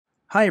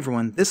Hi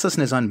everyone, this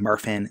lesson is on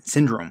Marfan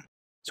Syndrome.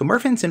 So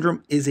Marfan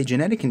Syndrome is a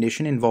genetic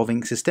condition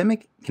involving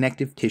systemic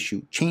connective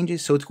tissue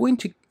changes, so it's going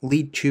to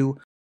lead to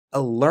a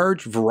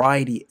large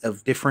variety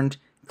of different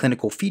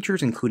clinical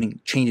features, including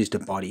changes to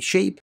body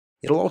shape.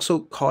 It'll also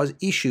cause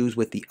issues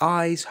with the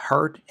eyes,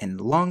 heart, and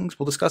lungs.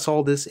 We'll discuss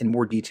all this in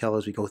more detail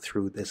as we go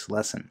through this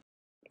lesson.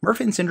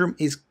 Marfan Syndrome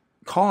is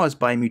caused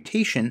by a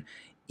mutation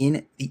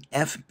in the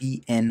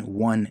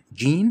FBN1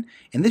 gene,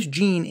 and this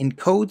gene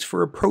encodes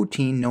for a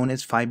protein known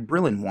as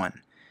fibrillin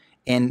 1.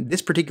 And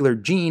this particular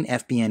gene,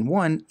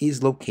 FBN1,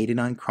 is located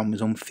on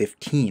chromosome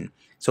 15.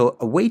 So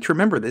a way to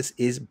remember this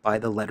is by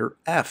the letter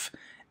F.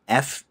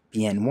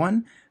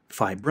 FBN1,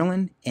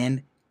 fibrillin,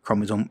 and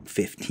chromosome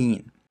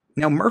 15.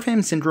 Now,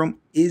 Marfan syndrome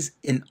is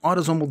an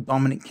autosomal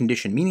dominant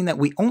condition, meaning that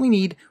we only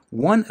need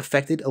one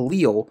affected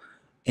allele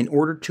in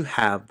order to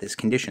have this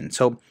condition.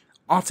 So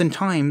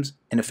oftentimes,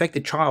 an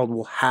affected child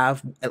will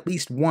have at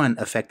least one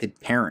affected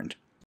parent.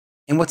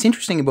 And what's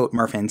interesting about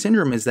Marfan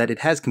syndrome is that it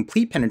has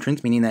complete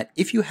penetrance, meaning that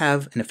if you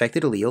have an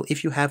affected allele,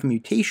 if you have a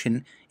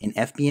mutation in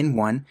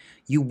FBN1,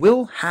 you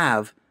will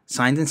have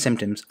signs and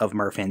symptoms of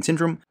Marfan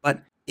syndrome,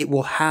 but it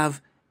will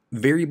have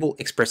variable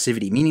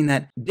expressivity, meaning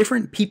that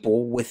different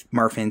people with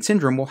Marfan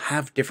syndrome will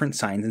have different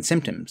signs and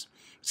symptoms.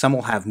 Some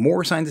will have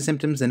more signs and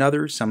symptoms than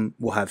others, some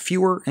will have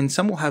fewer, and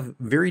some will have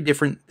very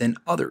different than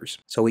others.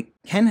 So it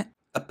can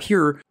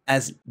appear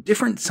as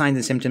different signs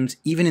and symptoms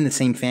even in the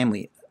same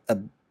family.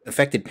 An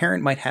affected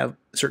parent might have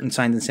certain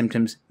signs and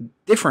symptoms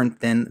different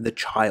than the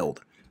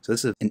child. So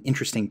this is an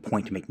interesting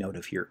point to make note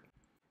of here.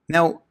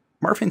 Now,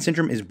 Marfan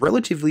syndrome is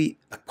relatively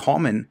a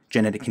common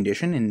genetic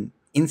condition, and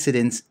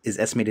incidence is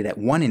estimated at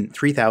 1 in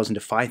 3,000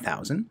 to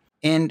 5,000.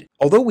 And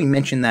although we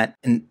mentioned that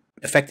an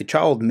affected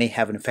child may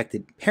have an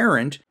affected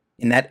parent,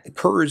 and that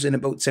occurs in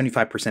about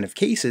 75% of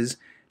cases,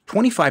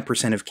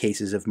 25% of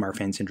cases of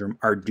Marfan syndrome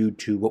are due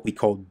to what we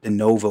call de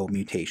novo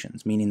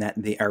mutations, meaning that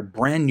they are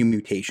brand new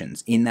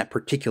mutations in that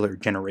particular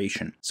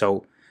generation.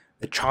 So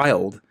the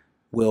child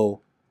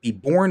will be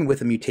born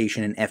with a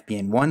mutation in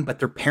FBN1, but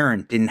their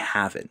parent didn't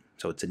have it.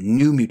 So it's a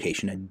new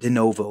mutation, a de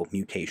novo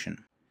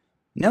mutation.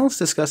 Now let's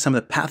discuss some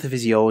of the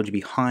pathophysiology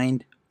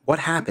behind what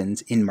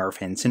happens in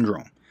Marfan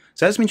syndrome.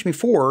 So as mentioned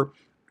before,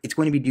 it's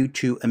going to be due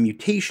to a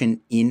mutation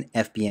in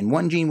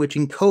FBN1 gene, which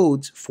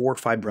encodes for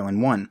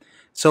fibrillin 1.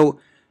 So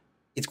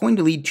it's going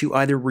to lead to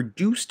either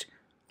reduced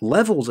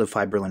levels of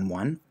fibrillin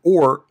 1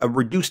 or a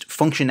reduced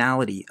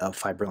functionality of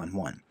fibrillin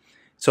 1.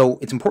 So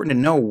it's important to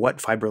know what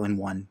fibrillin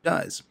 1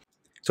 does.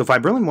 So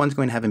fibrillin 1 is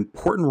going to have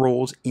important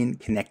roles in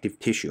connective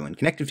tissue, and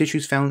connective tissue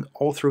is found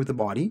all through the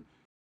body.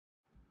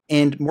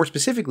 And more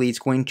specifically, it's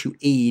going to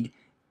aid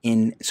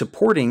in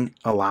supporting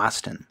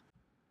elastin.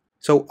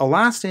 So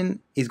elastin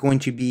is going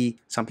to be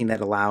something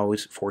that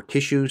allows for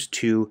tissues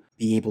to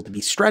be able to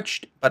be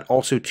stretched, but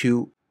also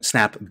to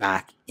snap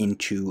back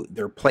into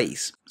their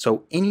place.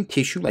 So any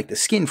tissue, like the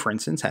skin, for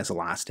instance, has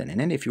elastin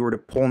in it. If you were to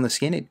pull on the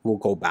skin, it will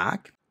go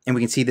back. And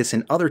we can see this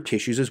in other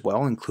tissues as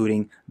well,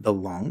 including the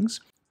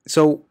lungs.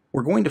 So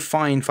we're going to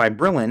find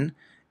fibrillin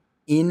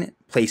in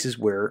places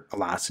where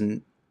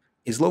elastin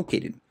is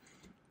located.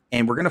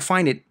 And we're going to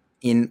find it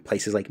in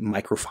places like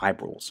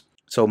microfibrils.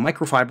 So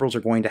microfibrils are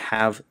going to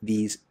have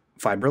these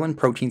fibrillin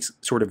proteins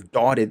sort of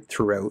dotted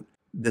throughout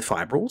the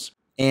fibrils.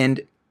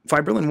 And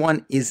fibrillin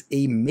 1 is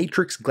a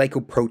matrix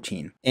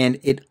glycoprotein, and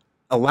it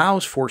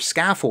allows for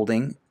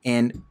scaffolding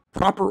and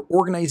proper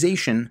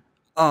organization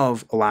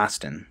of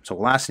elastin. So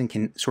elastin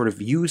can sort of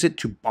use it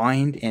to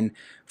bind and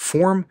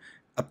form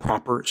a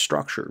proper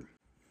structure.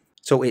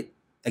 So it,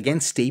 again,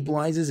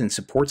 stabilizes and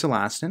supports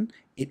elastin.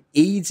 It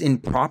aids in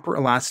proper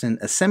elastin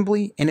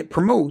assembly, and it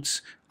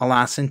promotes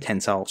elastin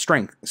tensile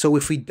strength. So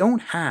if we don't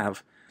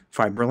have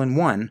fibrillin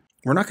 1,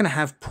 we're not going to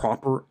have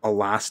proper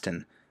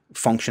elastin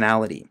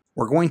functionality.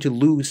 We're going to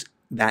lose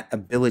that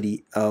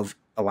ability of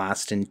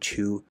elastin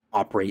to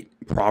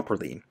operate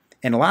properly.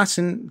 And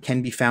elastin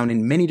can be found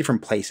in many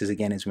different places,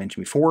 again, as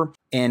mentioned before.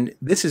 And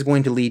this is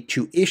going to lead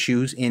to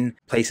issues in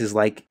places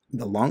like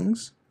the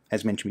lungs.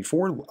 As mentioned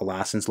before,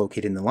 elastin is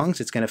located in the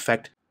lungs. It's going to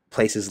affect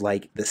places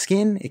like the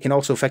skin. It can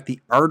also affect the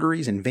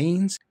arteries and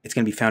veins. It's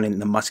going to be found in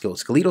the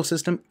musculoskeletal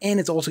system, and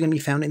it's also going to be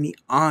found in the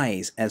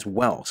eyes as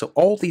well. So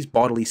all these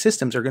bodily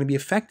systems are going to be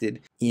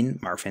affected in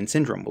Marfan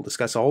syndrome. We'll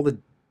discuss all the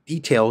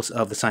details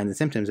of the signs and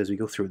symptoms as we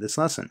go through this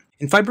lesson.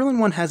 And fibrillin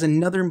 1 has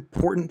another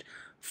important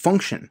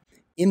function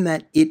in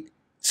that it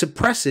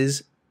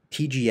suppresses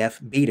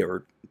TGF-beta,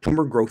 or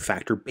tumor growth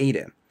factor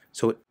beta.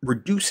 So it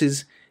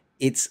reduces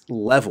its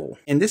level.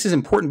 And this is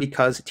important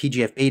because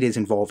TGF-beta is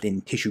involved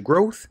in tissue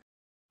growth,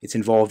 it's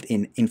involved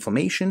in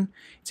inflammation,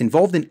 it's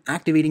involved in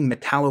activating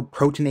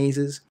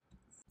metalloproteinases,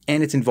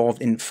 and it's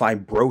involved in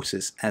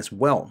fibrosis as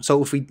well.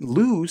 So if we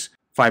lose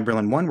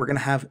fibrillin 1, we're going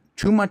to have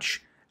too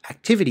much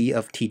activity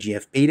of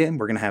TGF-beta,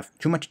 we're going to have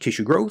too much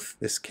tissue growth.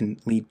 This can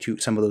lead to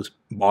some of those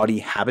body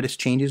habitus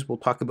changes we'll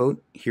talk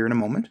about here in a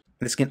moment.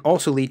 This can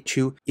also lead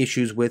to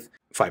issues with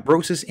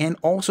fibrosis and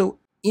also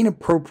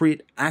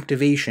inappropriate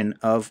activation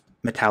of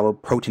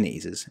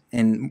metalloproteinases,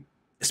 and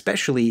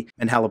especially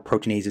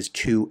metalloproteinases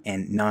 2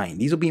 and 9.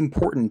 These will be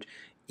important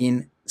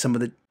in some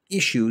of the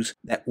issues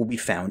that will be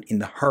found in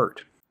the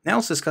heart. Now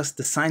let's discuss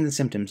the signs and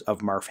symptoms of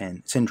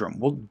Marfan syndrome.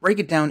 We'll break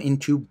it down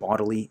into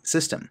bodily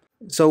system.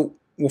 So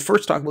we'll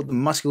first talk about the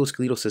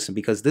musculoskeletal system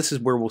because this is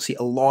where we'll see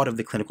a lot of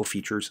the clinical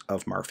features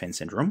of Marfan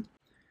syndrome.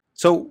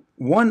 So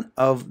one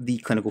of the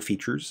clinical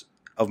features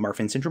of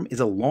Marfan syndrome is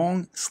a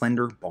long,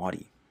 slender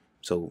body.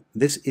 So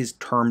this is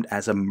termed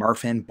as a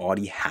Marfan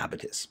body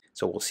habitus.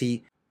 So we'll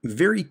see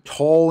very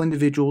tall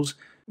individuals,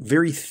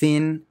 very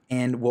thin,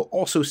 and we'll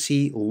also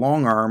see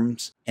long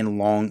arms and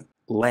long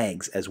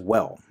legs as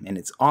well. And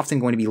it's often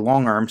going to be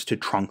long arms to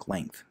trunk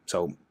length.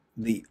 So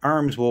the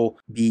arms will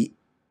be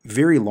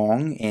very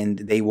long and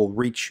they will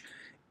reach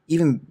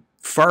even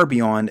far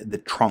beyond the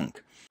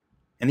trunk.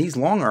 And these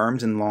long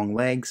arms and long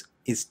legs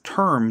is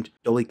termed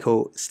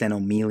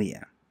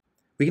dolichostenomelia.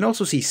 We can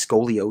also see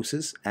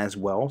scoliosis as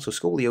well. So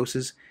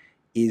scoliosis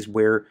is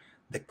where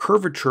the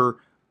curvature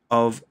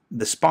of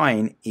the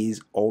spine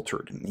is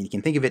altered. And you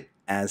can think of it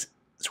as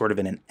sort of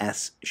in an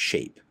S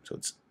shape. So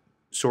it's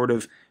sort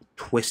of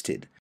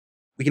twisted.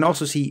 We can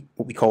also see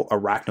what we call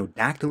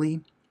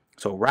arachnodactyly.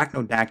 So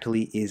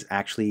arachnodactyly is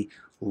actually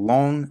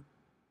long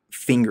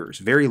fingers,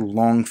 very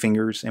long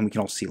fingers, and we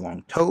can also see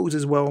long toes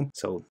as well.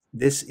 So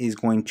this is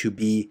going to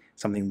be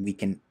something we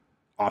can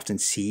often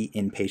see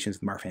in patients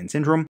with Marfan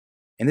syndrome.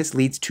 And this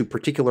leads to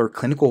particular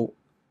clinical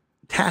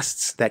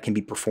tests that can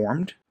be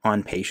performed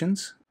on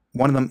patients.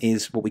 One of them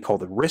is what we call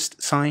the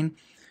wrist sign.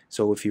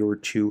 So if you were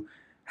to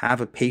have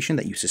a patient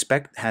that you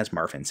suspect has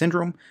Marfan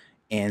syndrome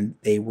and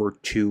they were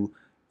to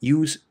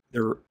use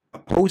their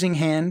opposing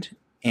hand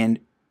and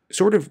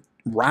sort of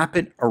wrap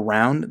it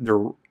around their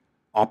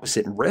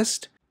opposite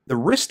wrist, the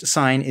wrist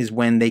sign is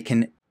when they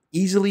can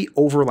easily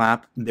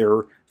overlap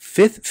their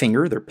fifth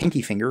finger, their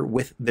pinky finger,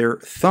 with their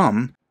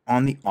thumb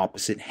on the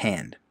opposite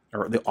hand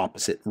or the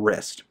opposite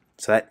wrist.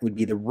 So that would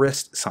be the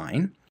wrist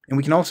sign. And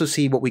we can also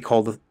see what we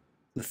call the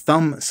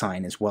thumb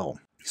sign as well.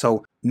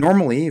 So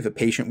normally if a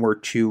patient were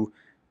to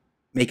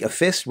make a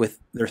fist with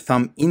their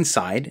thumb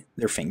inside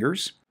their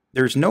fingers,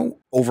 there's no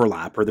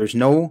overlap or there's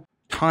no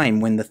time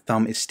when the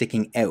thumb is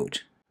sticking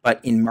out.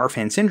 But in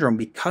Marfan syndrome,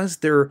 because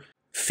their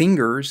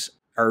fingers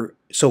are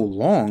so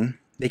long,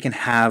 they can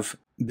have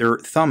their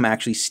thumb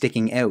actually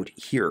sticking out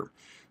here.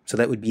 So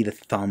that would be the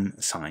thumb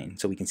sign.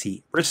 So we can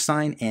see wrist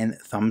sign and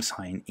thumb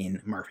sign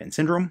in Marfan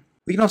syndrome.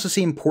 We can also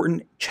see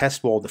important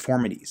chest wall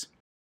deformities.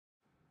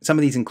 Some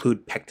of these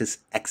include pectus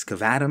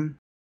excavatum.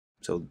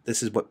 So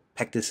this is what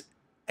pectus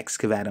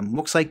excavatum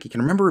looks like. You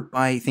can remember it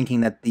by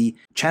thinking that the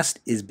chest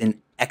has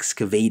been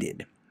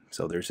excavated.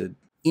 So there's an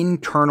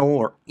internal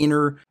or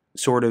inner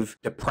sort of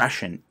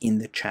depression in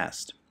the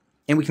chest.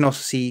 And we can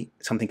also see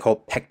something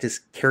called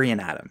pectus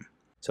carinatum.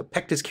 So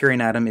pectus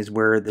carinatum is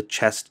where the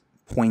chest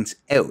points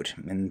out,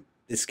 and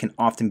this can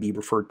often be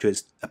referred to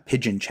as a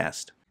pigeon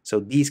chest. So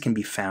these can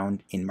be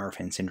found in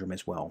Marfan syndrome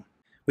as well.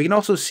 We can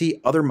also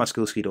see other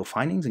musculoskeletal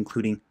findings,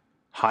 including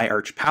high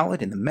arch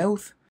palate in the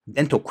mouth,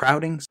 dental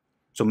crowding.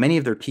 So many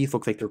of their teeth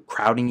look like they're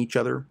crowding each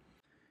other.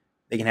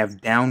 They can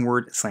have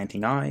downward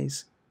slanting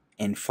eyes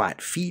and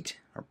flat feet,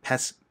 or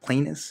pes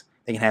planus.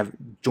 They can have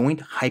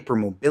joint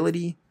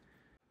hypermobility.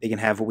 They can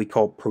have what we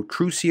call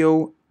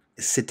protrusio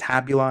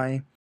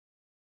acetabuli.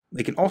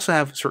 They can also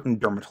have certain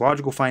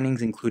dermatological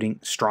findings, including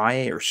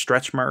striae or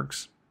stretch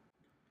marks.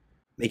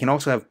 They can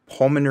also have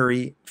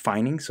pulmonary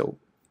findings, so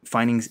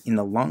findings in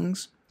the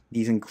lungs.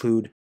 These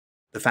include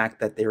the fact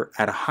that they're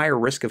at a higher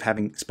risk of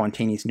having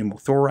spontaneous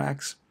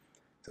pneumothorax.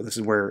 So this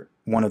is where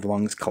one of the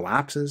lungs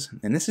collapses,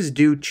 and this is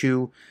due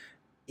to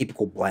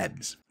apical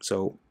blebs.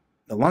 So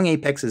the lung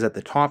apex is at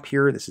the top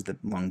here. This is the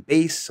lung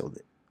base, so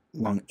the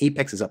lung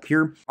apex is up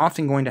here.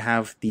 Often going to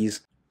have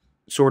these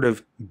sort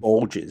of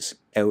bulges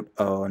out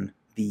on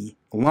the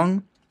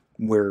lung,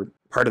 where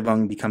part of the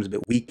lung becomes a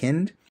bit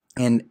weakened,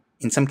 and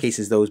in some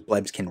cases those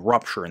blebs can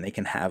rupture and they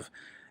can have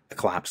a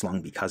collapsed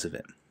lung because of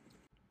it.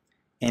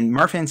 And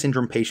Marfan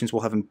syndrome patients will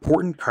have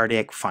important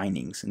cardiac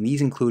findings, and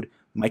these include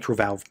mitral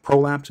valve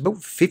prolapse. About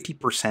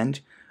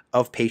 50%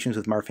 of patients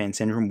with Marfan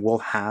syndrome will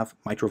have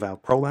mitral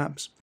valve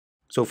prolapse.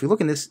 So if we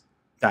look in this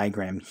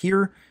diagram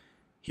here,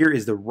 here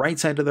is the right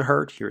side of the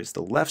heart, here is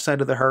the left side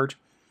of the heart.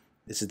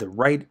 This is the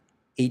right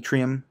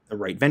atrium, the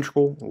right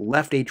ventricle,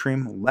 left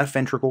atrium, left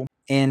ventricle,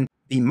 and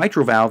the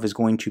mitral valve is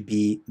going to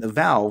be the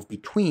valve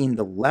between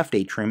the left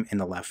atrium and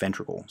the left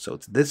ventricle. So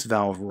it's this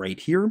valve right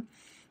here.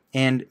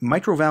 And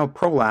mitral valve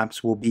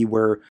prolapse will be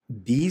where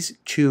these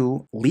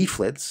two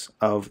leaflets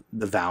of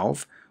the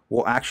valve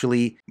will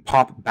actually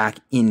pop back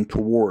in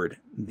toward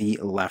the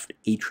left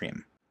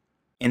atrium.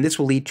 And this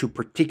will lead to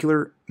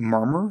particular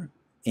murmur,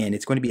 and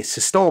it's going to be a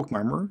systolic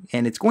murmur,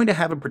 and it's going to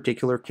have a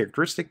particular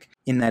characteristic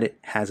in that it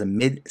has a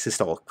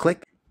mid-systolic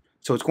click.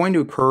 So it's going to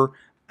occur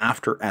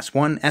after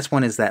S1.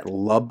 S1 is that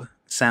lub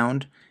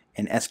sound,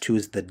 and S2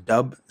 is the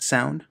dub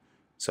sound.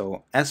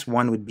 So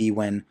S1 would be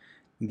when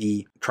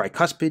the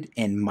tricuspid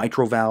and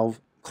mitral valve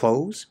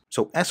close.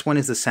 So S1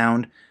 is the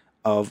sound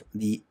of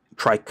the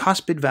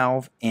tricuspid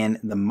valve and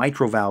the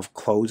mitral valve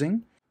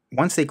closing.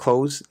 Once they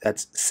close,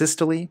 that's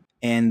systole,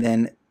 and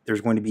then there's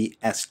going to be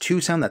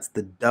S2 sound, that's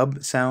the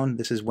dub sound.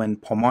 This is when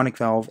pulmonic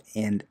valve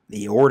and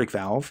the aortic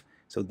valve,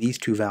 so these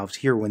two valves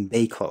here, when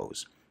they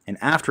close. And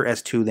after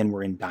S2, then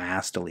we're in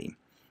diastole,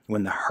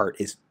 when the heart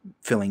is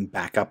filling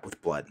back up with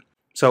blood.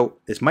 So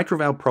this mitral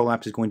valve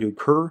prolapse is going to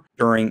occur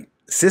during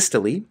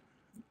systole,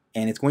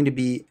 and it's going to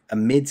be a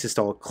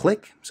mid-systolic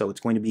click, so it's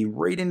going to be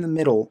right in the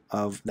middle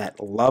of that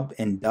lub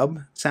and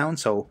dub sound.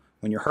 So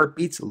when your heart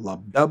beats,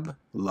 lub dub,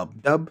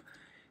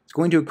 it's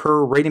going to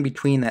occur right in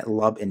between that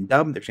lub and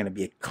dub. There's going to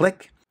be a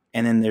click,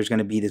 and then there's going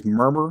to be this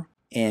murmur,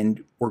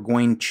 and we're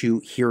going to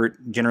hear it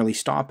generally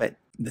stop at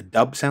the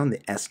dub sound, the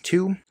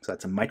S2, so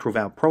that's a mitral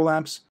valve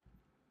prolapse,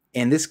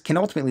 and this can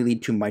ultimately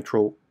lead to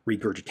mitral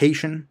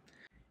regurgitation.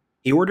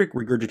 Aortic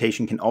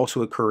regurgitation can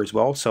also occur as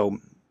well, so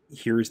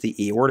here's the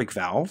aortic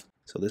valve.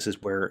 So this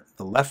is where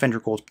the left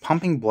ventricle is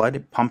pumping blood,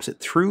 it pumps it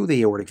through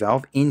the aortic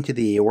valve into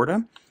the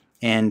aorta,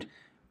 and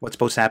what's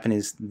supposed to happen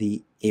is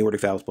the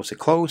aortic valve is supposed to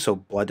close, so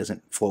blood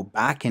doesn't flow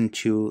back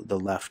into the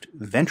left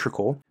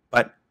ventricle,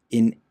 but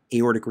in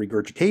aortic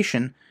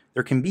regurgitation,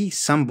 there can be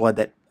some blood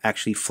that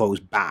actually flows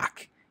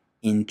back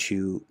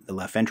into the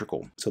left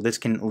ventricle. So this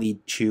can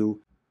lead to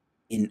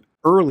an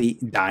early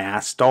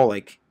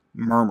diastolic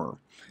murmur.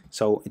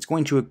 So it's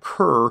going to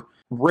occur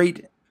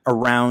right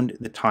around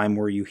the time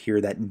where you hear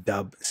that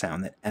dub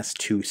sound, that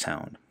S2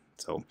 sound.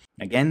 So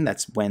again,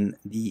 that's when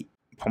the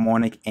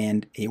pulmonic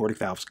and aortic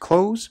valves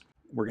close.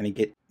 We're going to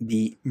get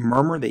the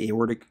murmur, the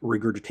aortic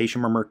regurgitation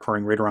murmur,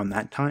 occurring right around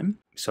that time.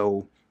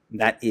 So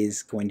that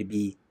is going to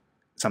be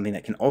something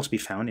that can also be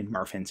found in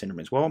Marfan syndrome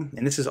as well.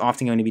 And this is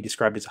often going to be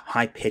described as a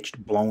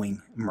high-pitched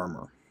blowing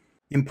murmur.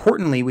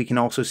 Importantly, we can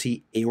also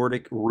see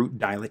aortic root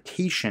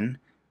dilatation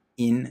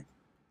in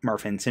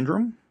Marfan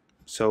syndrome.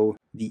 So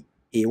the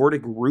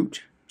aortic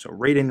root, so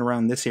right in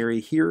around this area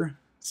here,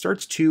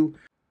 starts to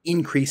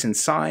increase in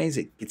size.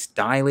 It gets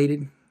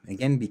dilated,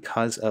 again,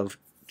 because of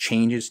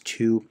changes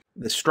to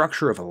the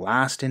structure of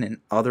elastin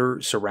and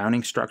other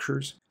surrounding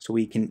structures. So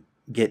we can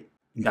get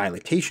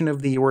dilatation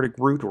of the aortic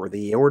root or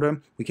the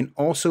aorta. We can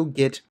also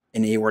get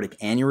an aortic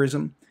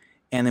aneurysm,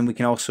 and then we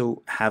can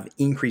also have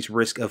increased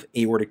risk of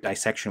aortic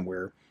dissection,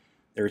 where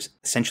there's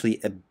essentially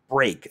a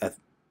break, a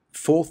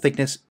full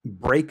thickness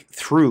break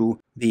through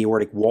the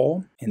aortic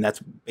wall, and that's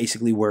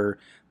basically where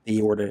the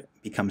aorta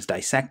becomes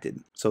dissected.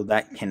 So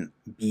that can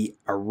be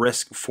a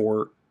risk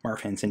for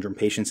Marfan syndrome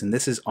patients, and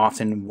this is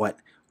often what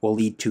will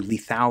lead to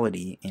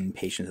lethality in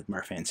patients with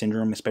Marfan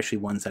syndrome, especially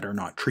ones that are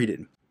not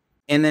treated.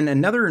 And then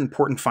another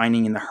important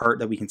finding in the heart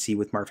that we can see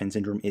with Marfan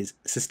syndrome is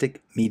cystic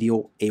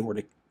medial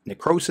aortic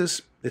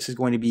necrosis. This is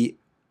going to be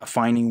a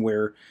finding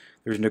where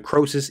there's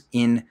necrosis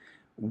in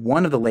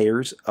one of the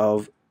layers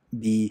of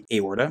the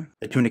aorta,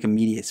 the tunica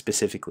media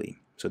specifically.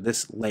 So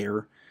this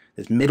layer,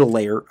 this middle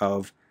layer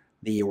of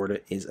the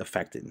aorta is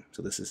affected.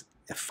 So this is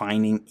a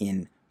finding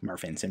in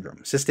Marfan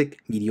syndrome, cystic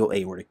medial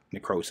aortic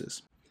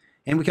necrosis.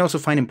 And we can also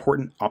find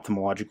important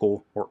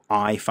ophthalmological or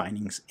eye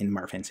findings in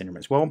Marfan syndrome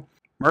as well.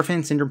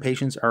 Marfan syndrome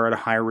patients are at a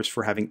higher risk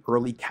for having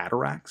early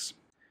cataracts.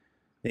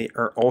 They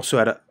are also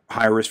at a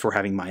higher risk for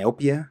having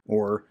myopia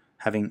or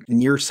having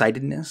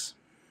nearsightedness.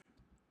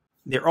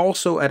 They're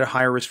also at a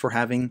higher risk for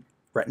having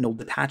retinal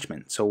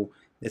detachment. So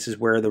this is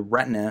where the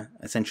retina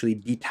essentially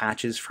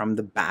detaches from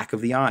the back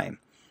of the eye.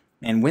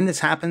 And when this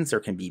happens, there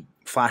can be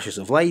flashes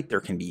of light,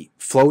 there can be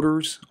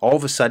floaters all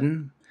of a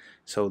sudden.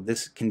 So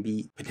this can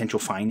be potential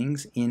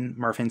findings in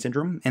Marfan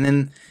syndrome. And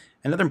then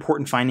another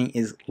important finding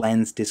is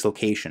lens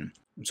dislocation.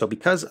 So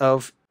because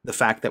of the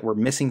fact that we're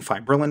missing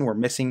fibrillin, we're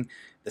missing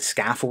the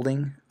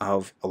scaffolding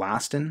of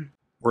elastin,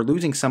 we're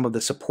losing some of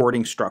the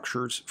supporting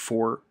structures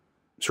for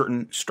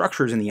certain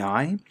structures in the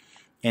eye.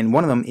 And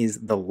one of them is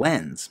the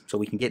lens. So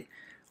we can get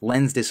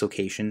lens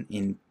dislocation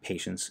in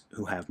patients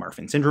who have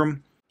Marfan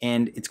syndrome.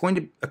 And it's going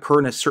to occur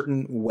in a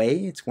certain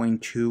way. It's going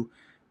to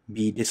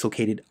be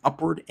dislocated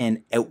upward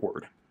and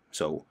outward.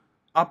 So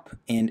up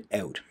and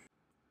out.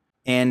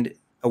 And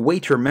a way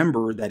to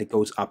remember that it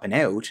goes up and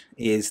out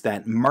is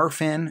that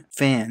Marfan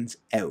fans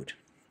out.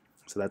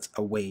 So that's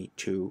a way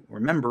to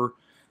remember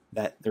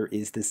that there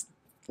is this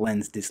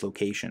lens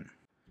dislocation.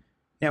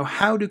 Now,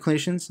 how do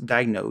clinicians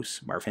diagnose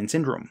Marfan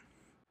syndrome?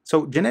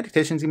 So genetic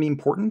testing is going to be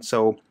important.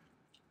 So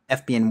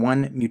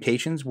FBN1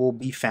 mutations will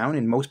be found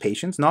in most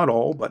patients, not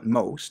all, but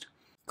most.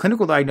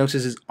 Clinical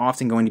diagnosis is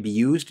often going to be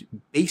used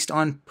based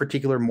on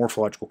particular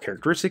morphological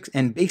characteristics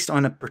and based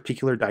on a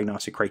particular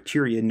diagnostic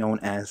criteria known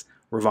as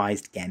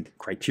revised Ghent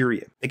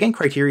criteria. The Ghent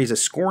criteria is a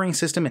scoring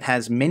system. It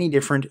has many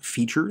different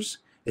features.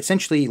 It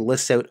essentially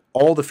lists out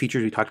all the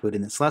features we talked about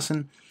in this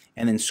lesson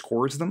and then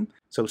scores them.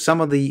 So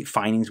some of the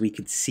findings we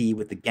could see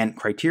with the Ghent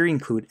criteria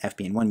include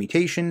FBN1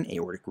 mutation,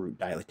 aortic root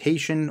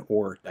dilatation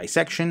or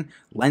dissection,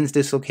 lens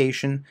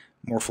dislocation,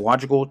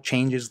 morphological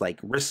changes like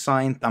wrist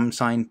sign, thumb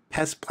sign,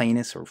 pes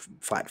planus or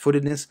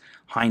flat-footedness,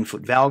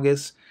 hindfoot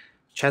valgus,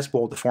 chest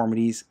wall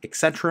deformities,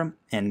 etc.,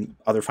 and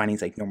other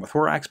findings like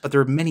pneumothorax, but there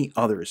are many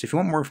others. If you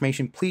want more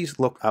information, please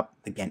look up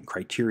the Ghent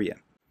criteria.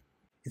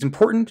 It's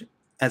important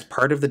as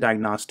part of the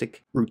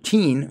diagnostic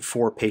routine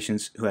for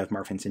patients who have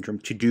Marfan syndrome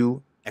to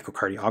do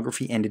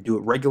echocardiography and to do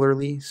it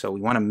regularly. So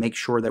we want to make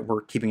sure that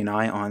we're keeping an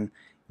eye on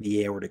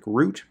the aortic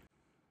root.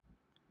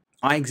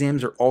 Eye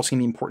exams are also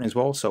going to be important as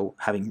well. So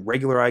having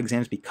regular eye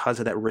exams because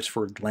of that risk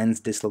for lens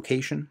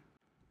dislocation.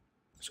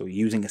 So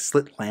using a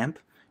slit lamp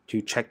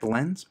to check the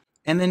lens.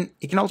 And then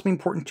it can also be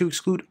important to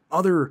exclude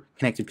other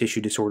connective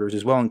tissue disorders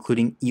as well,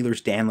 including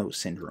Ehlers-Danlos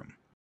syndrome.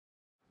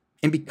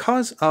 And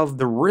because of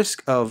the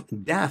risk of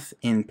death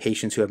in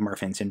patients who have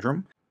Marfan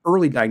syndrome,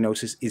 early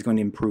diagnosis is going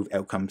to improve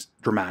outcomes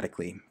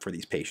dramatically for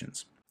these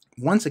patients.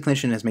 Once a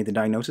clinician has made the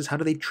diagnosis, how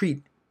do they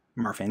treat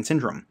Marfan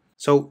syndrome?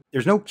 So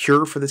there's no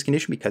cure for this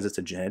condition because it's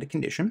a genetic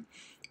condition,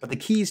 but the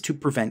key is to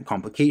prevent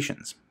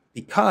complications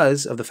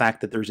because of the fact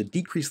that there's a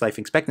decreased life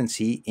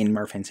expectancy in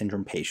Marfan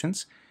syndrome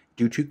patients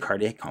due to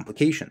cardiac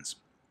complications.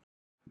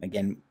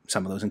 Again,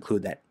 some of those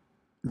include that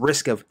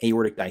risk of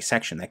aortic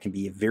dissection. That can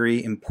be a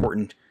very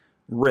important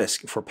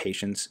risk for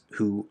patients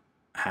who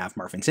have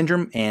Marfan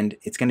syndrome, and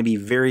it's going to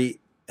be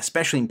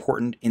especially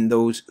important in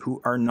those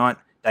who are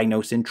not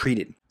diagnosed and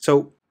treated.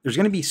 So there's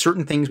going to be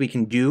certain things we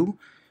can do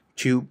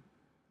to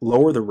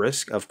lower the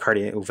risk of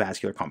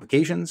cardiovascular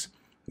complications.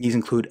 These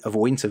include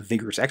avoidance of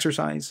vigorous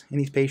exercise in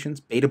these patients.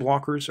 Beta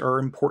blockers are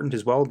important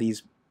as well.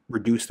 These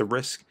reduce the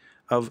risk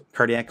of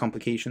cardiac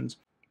complications.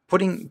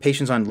 Putting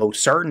patients on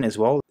losartan as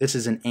well. This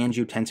is an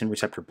angiotensin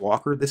receptor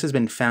blocker. This has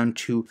been found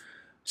to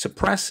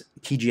suppress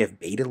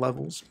TGF-beta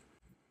levels.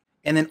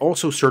 And then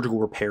also surgical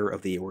repair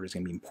of the aorta is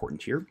going to be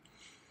important here.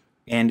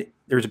 And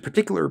there's a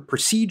particular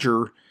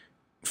procedure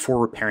for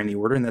repairing the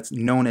aorta, and that's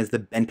known as the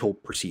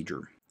Bentel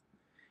procedure.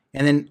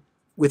 And then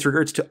with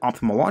regards to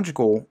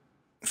ophthalmological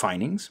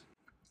findings,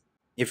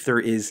 if there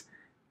is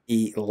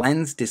a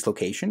lens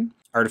dislocation,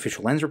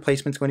 artificial lens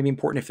replacement is going to be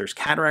important. If there's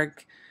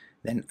cataract,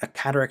 then a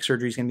cataract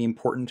surgery is going to be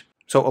important.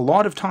 So a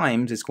lot of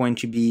times it's going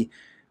to be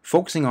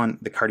focusing on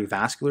the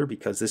cardiovascular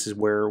because this is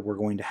where we're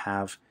going to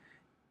have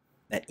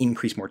that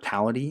increased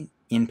mortality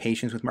in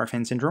patients with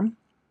Marfan syndrome.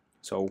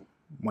 So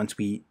once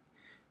we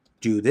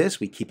do this,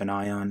 we keep an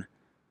eye on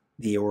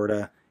the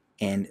aorta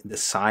and the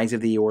size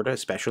of the aorta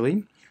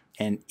especially.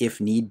 And if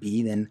need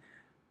be, then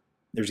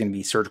there's going to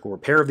be surgical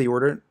repair of the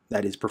aorta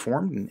that is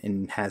performed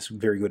and has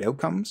very good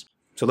outcomes.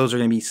 So those are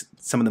going to be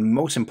some of the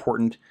most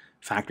important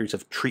factors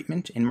of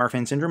treatment in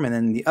Marfan syndrome. And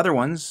then the other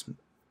ones,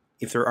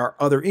 if there are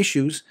other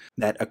issues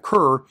that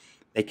occur,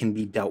 they can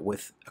be dealt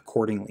with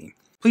accordingly.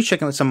 Please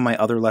check out some of my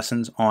other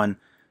lessons on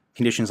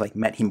conditions like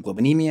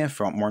methemoglobinemia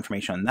for more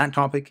information on that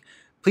topic.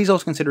 Please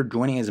also consider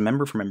joining as a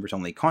member for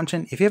members-only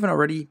content. If you haven't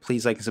already,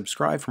 please like and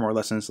subscribe for more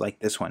lessons like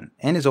this one.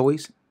 And as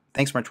always,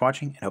 thanks so much for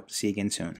watching and hope to see you again soon.